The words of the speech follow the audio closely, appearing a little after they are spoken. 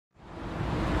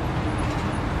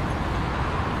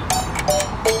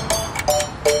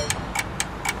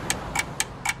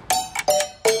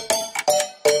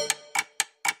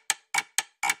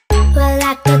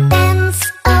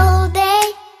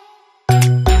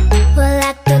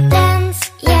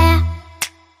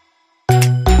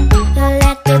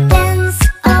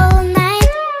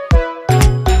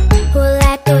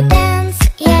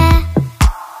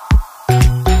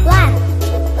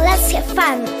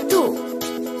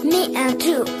Me and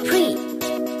 2, 3.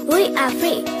 We are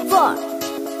free. 4.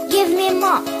 Give me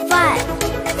more. 5.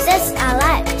 That's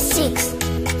alive. 6.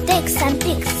 Take some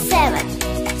pics. 7.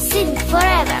 Sing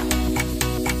forever.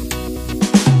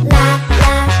 La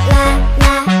la la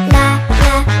la la la,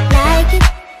 like it.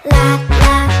 La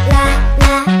la la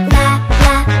la la la,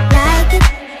 like it.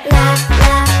 La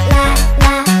la la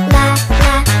la la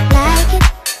la, like it.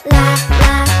 La la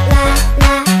la la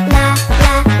la la,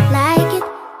 like it.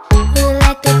 We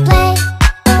like to play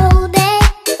all day.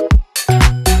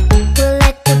 We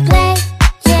like to play,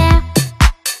 yeah.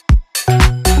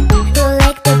 We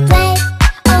like to play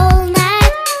all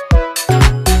night.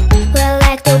 We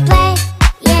like to play,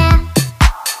 yeah.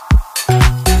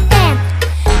 10.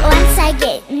 Once I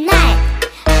get 9,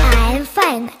 I am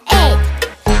fine. 8.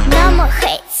 No more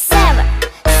hate. 7.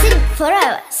 Sing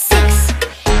forever. 6.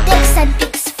 Take some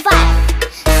pics. 5.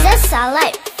 That's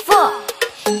alive. 4.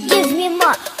 Give me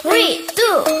more. 3,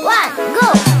 2, 1, go.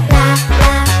 La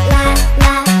la la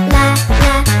la la la,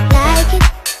 like it.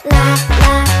 La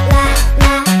la la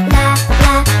la la la,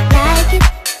 like it.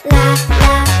 La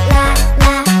la la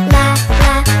la la la,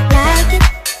 like it.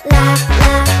 La la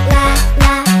la la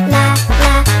la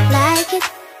la, like it.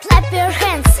 Clap your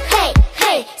hands, hey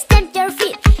hey. Stamp your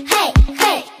feet, hey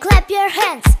hey. Clap your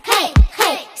hands, hey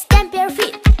hey. Stamp your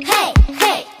feet, hey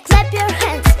hey. Clap your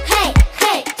hands, hey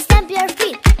hey. Stamp your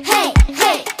feet, hey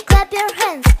hey. Clap your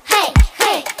hands, hey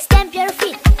hey. Stamp your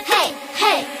feet, hey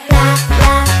hey. La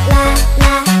la la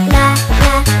la la la,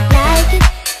 like it.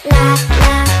 La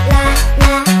la la la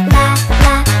la la,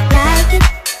 like it.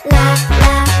 La la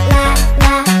la la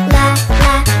la la,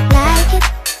 like it.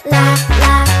 La la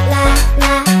la la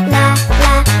la la,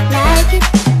 like it.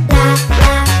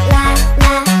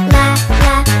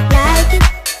 La la la la la la, like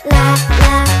it. La la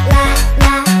la la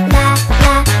la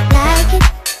la, like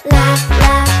it. La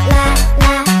la la la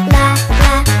la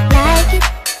la, like it.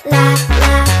 La la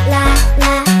la la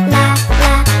la la,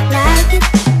 like it.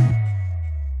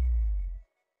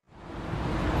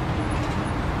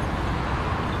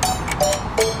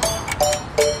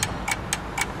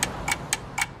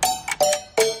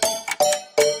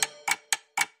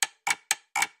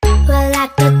 We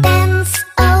like to dance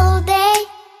all day.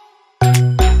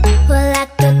 We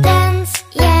like to dance,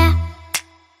 yeah.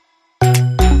 We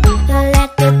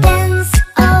like to dance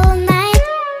all night.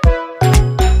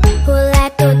 We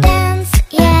like to dance,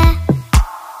 yeah.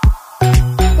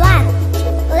 1.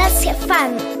 Let's have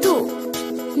fun. 2.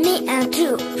 Me and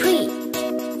 2, 3.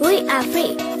 We are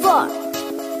free. 4.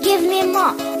 Give me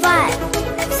more. 5.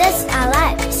 That's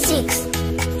alive. 6.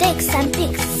 Take some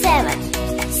pics. 7.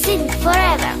 Sing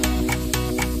forever.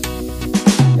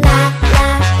 La la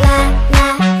la la la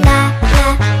la,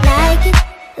 like it.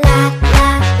 La la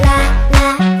la la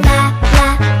la la,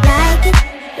 like it.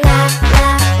 La la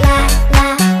la la la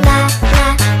la,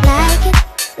 like it.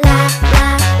 La la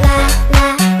la la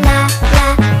la la,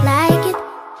 like it.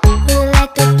 We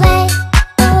like to play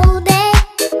all day.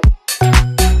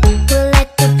 We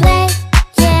like to play,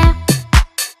 yeah.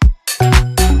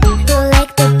 We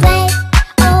like to play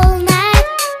all night.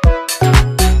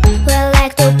 We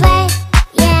like to play,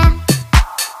 yeah.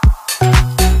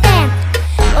 10.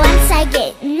 Once I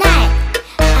get 9,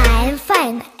 I am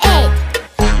fine. 8.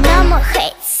 No more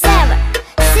hate. 7.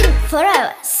 Sing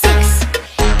forever. 6.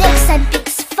 Take some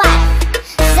pics. 5.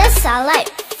 That's alive.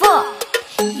 4.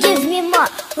 Give me more.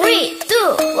 3,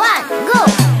 2, 1, go.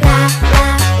 La la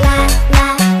la la la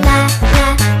la,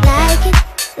 like it.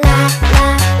 La la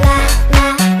la la la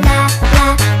la,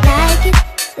 like it.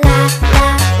 La la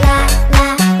la la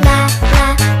la la,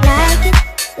 like it.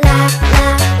 La la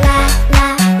la la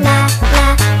la la,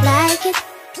 like it.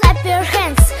 Clap your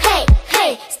hands, hey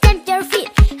hey. Stamp your feet,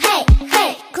 hey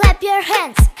hey. Clap your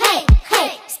hands, hey hey.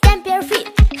 Stamp your feet,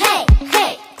 hey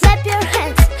hey. Clap your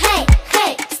hands, hey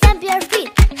hey. Stamp your feet,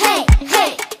 hey hey.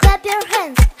 Clap your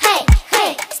hands, hey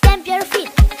hey. Stamp your feet,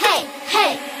 hey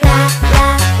hey. La la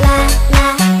la la la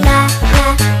la,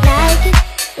 like it.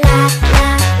 La la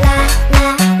la la la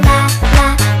la,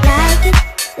 like it.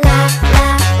 La la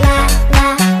la la la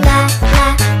la,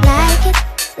 like it.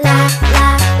 La la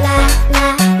la la la la, like it. La la la la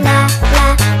la la, like it.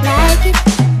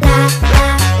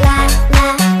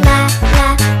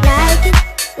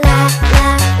 La la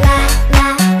la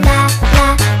la la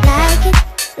la, like it.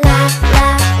 La la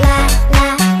la la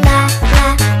la la,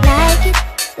 like it.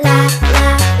 La la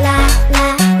la la la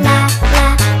la,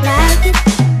 like it.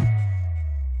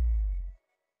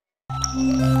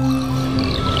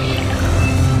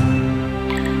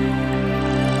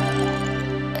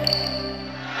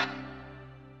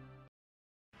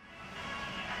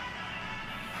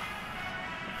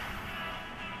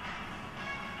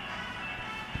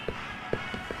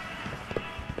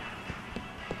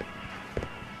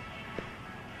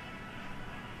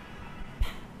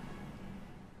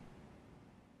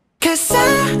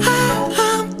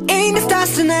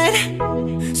 tonight.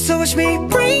 So watch me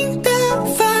bring the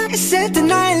fire, set the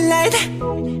night light.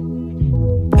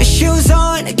 Shoes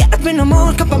on, get up in the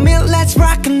morning, cup of milk, let's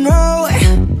rock and roll.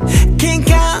 Kink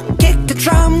out, kick the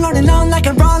drum, rolling on like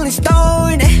a rolling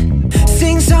stone.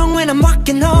 Sing song when I'm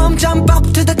walking home, jump up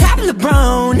to the top of the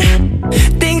brown.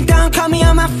 Ding dong, call me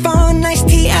on my phone, nice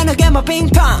tea and I'll get my ping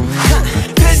pong.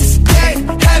 This is dead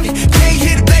heavy, can't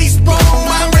hear the bass, boom,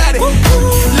 I'm ready.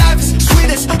 Life is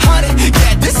sweet as honey,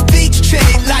 yeah, this beach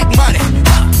chain like money.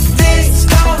 This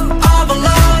go all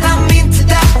alone, I'm into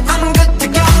that, I'm good to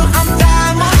go, I'm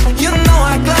diamond, you know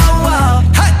I glow up.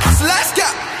 Hey, so let's go.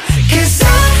 'Cause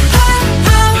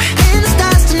I'm in the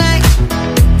stars tonight.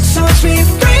 So watch me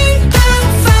bring the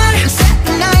fire, set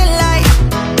the night light.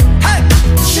 Hey,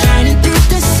 shining through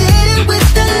the city with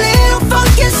a little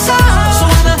funky soul. So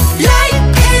I'ma light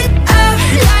it up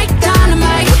like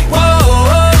dynamite. Whoa,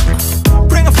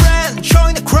 bring a friend,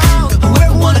 join the crowd,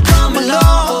 whoever wanna come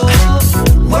along.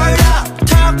 Word up,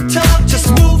 talk, just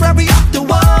move right up the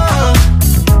wall.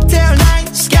 Day night,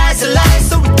 sky's the light,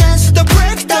 so we dance to the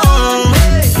break of dawn.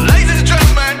 Ladies and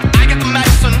gentlemen, I got the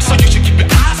medicine, so you should keep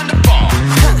your eyes on the ball.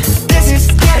 This is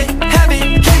getting heavy,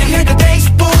 can you hear the bass?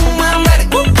 Boom, I'm ready.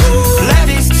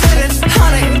 Life is sweet as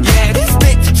honey, yeah, this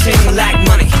bitch sing like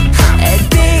money.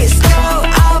 This go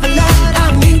overload,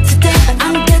 I'm into that,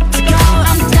 I'm good to go,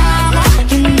 I'm down,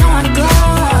 you know I glow.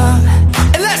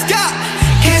 And let's go.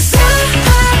 'Cause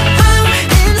I'm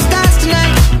in the stars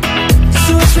tonight. So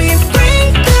watch me bring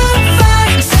the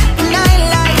fire, set the night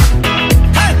light.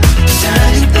 Hey,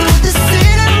 shining through the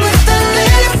city with a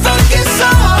little funky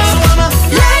soul. So I'ma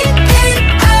light it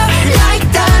up like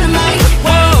dynamite.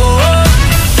 Whoa,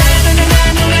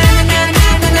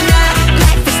 na-na-na-na-na-na-na-na-na-na.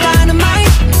 Life is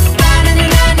dynamite.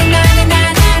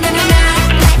 Na-na-na-na-na-na-na-na-na.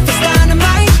 Life is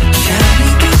dynamite.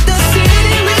 Shining through the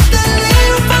city with a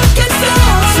little funky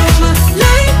soul. So I'ma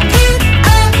light it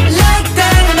up like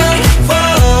dynamite.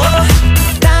 Whoa,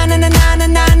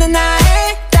 da-na-na-na-na-na-na-na, eh.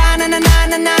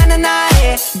 Da-na-na-na-na-na-na-na,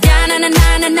 eh.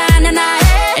 Da-na-na-na-na-na-na, eh.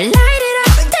 Light it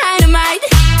up like dynamite.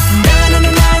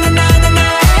 Da-na-na-na-na-na-na,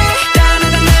 eh.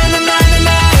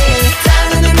 Da-na-na-na-na-na-na, eh.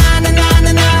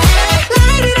 Da-na-na-na-na-na-na, eh.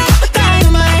 Light it up like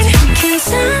dynamite. 'Cause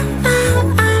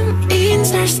I'm in the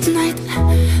stars tonight.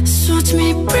 So watch me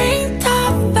bring the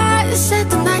fire, set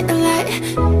the night alight.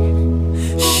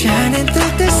 Shining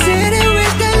through the city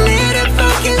with a little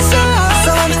funky soul. So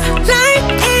I'ma light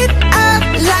it up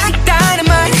like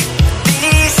dynamite.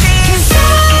 This is so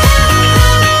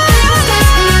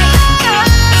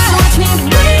watch me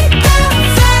bring the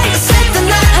fire, set the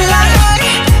night alight.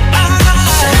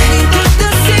 Shining through the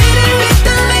city with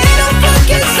a little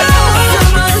funky soul. So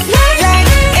I'ma light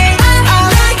it up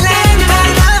like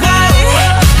dynamite.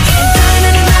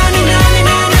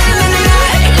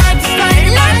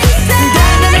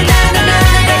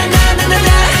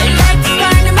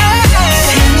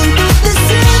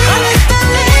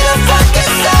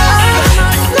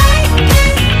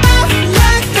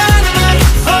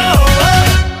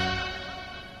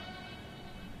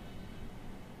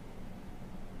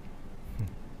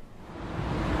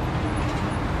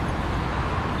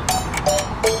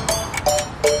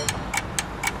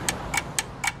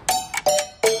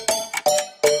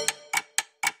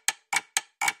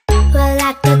 We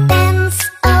like to dance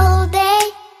all day.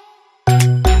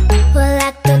 We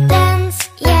like to dance,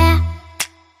 yeah.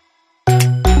 We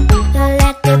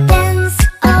like to dance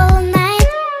all night.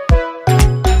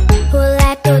 We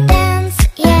like to dance,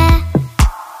 yeah.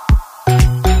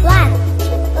 1,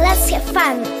 let's have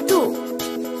fun. 2,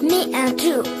 me and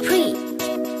 2, 3,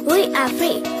 we are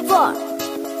free. 4,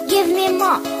 give me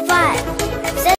more. 5,